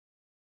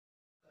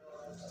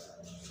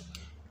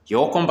You're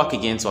welcome back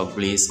again to our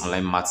Blaze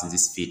Online Maths. In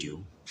this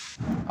video,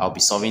 I'll be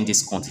solving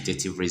this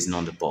quantitative reasoning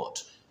on the board.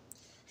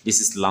 This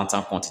is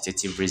Lantern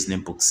Quantitative Reasoning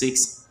Book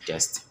 6,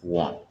 Test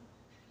 1.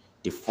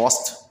 The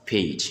first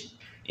page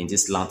in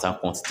this Lantern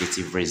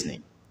Quantitative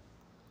Reasoning.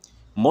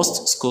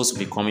 Most schools will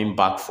be coming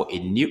back for a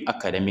new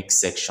academic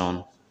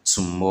section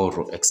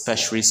tomorrow,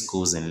 especially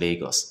schools in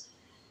Lagos.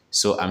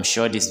 So I'm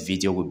sure this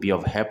video will be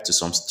of help to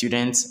some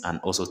students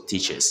and also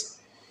teachers.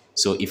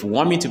 So if you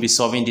want me to be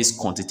solving this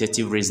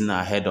quantitative reasoning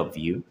ahead of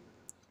you,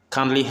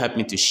 kindly help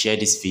me to share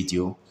this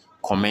video,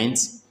 comment,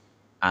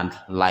 and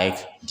like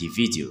the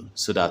video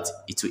so that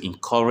it will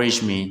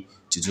encourage me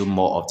to do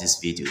more of these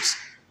videos.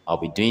 I'll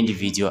be doing the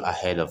video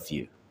ahead of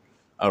you.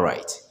 All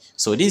right.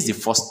 So this is the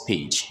first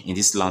page in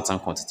this Lantern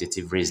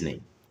Quantitative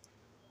Reasoning.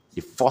 The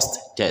first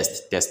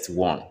test, test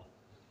 1.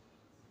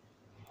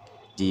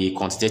 The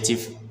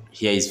quantitative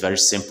here is very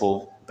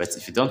simple, but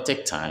if you don't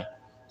take time,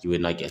 you will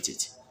not get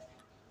it.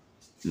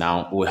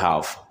 Now we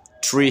have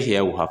 3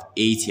 here, we have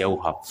 8 here, we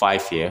have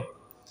 5 here,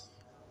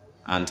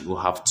 and we'll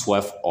have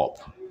 12 up.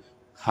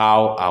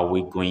 How are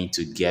we going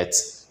to get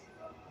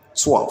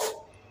 12?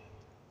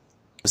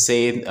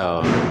 Say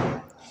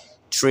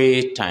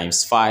 3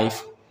 times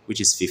 5, which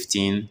is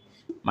 15,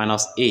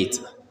 minus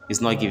 8 is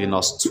not giving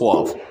us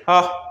 12.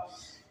 How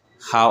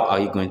are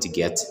you going to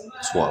get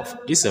 12?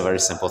 This is a very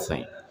simple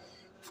thing.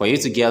 For you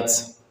to get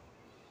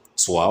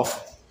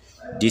 12,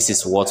 this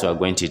is what we are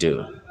going to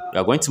do. We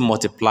are going to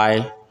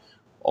multiply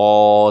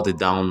all the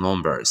down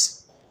numbers.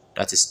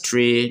 That is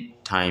 3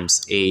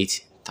 times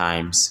 8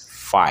 times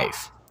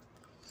 5.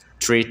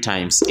 3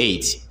 times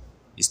 8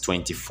 is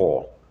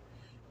 24.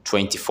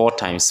 24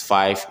 times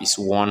 5 is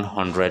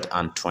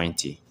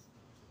 120.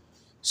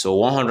 So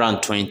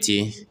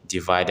 120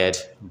 divided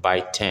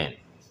by 10.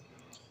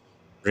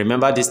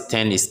 Remember, this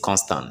 10 is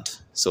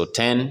constant. So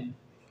 10,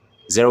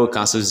 0 will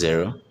cancel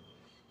 0.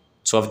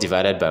 12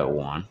 divided by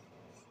 1.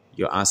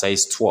 Your answer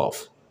is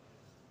 12.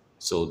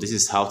 So this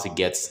is how to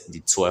get the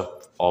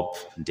 12 up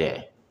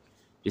there.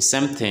 The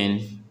same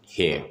thing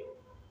here.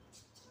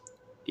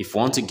 If you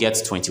want to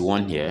get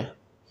 21 here,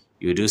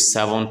 you do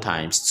 7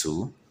 times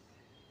 2.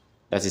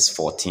 That is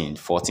 14.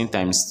 14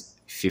 times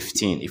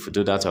 15. If you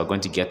do that, you're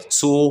going to get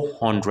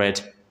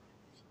 200.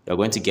 You're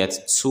going to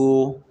get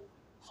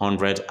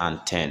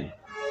 210.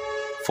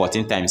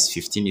 14 times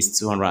 15 is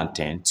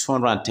 210.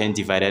 210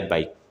 divided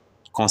by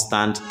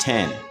constant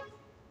 10.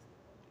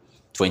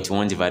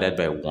 21 divided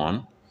by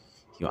 1.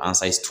 Your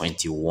answer is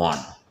 21.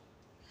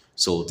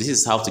 So this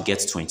is how to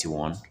get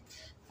 21.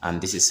 And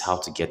this is how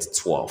to get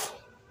 12.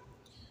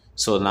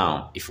 So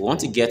now, if you want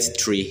to get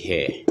 3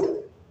 here,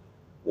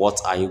 what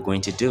are you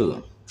going to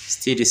do?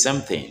 Still the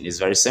same thing. It's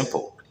very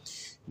simple.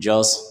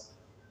 Just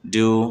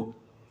do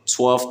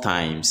 12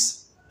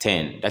 times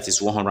 10. That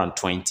is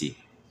 120.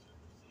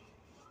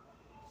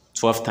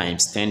 12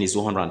 times 10 is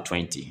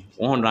 120.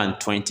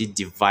 120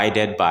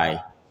 divided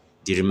by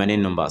the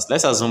remaining numbers.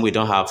 Let's assume we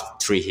don't have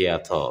 3 here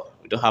at all.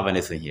 We don't have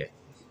anything here.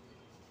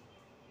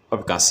 Hope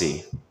you can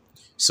see.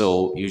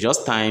 So you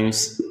just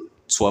times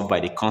 12 by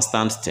the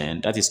constant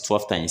 10. That is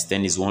 12 times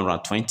 10 is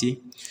 120.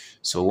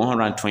 So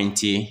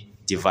 120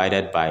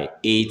 divided by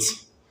 8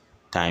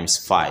 times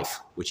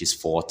 5, which is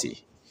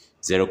 40.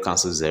 0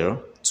 cancels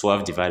 0.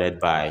 12 divided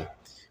by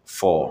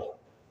 4.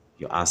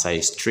 Your answer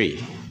is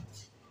 3.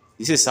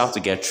 This is how to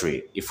get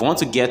 3. If you want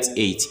to get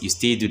 8, you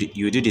still do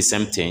the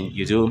same thing.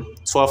 You do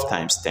 12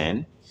 times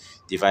 10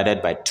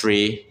 divided by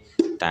 3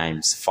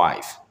 times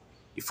 5.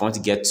 If you want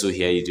to get 2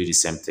 here, you do the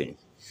same thing.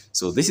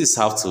 So this is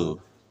how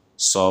to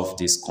solve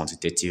this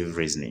quantitative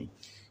reasoning.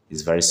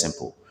 It's very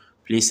simple.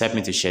 Please help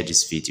me to share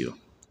this video.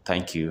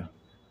 Thank you,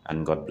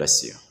 and God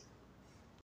bless you.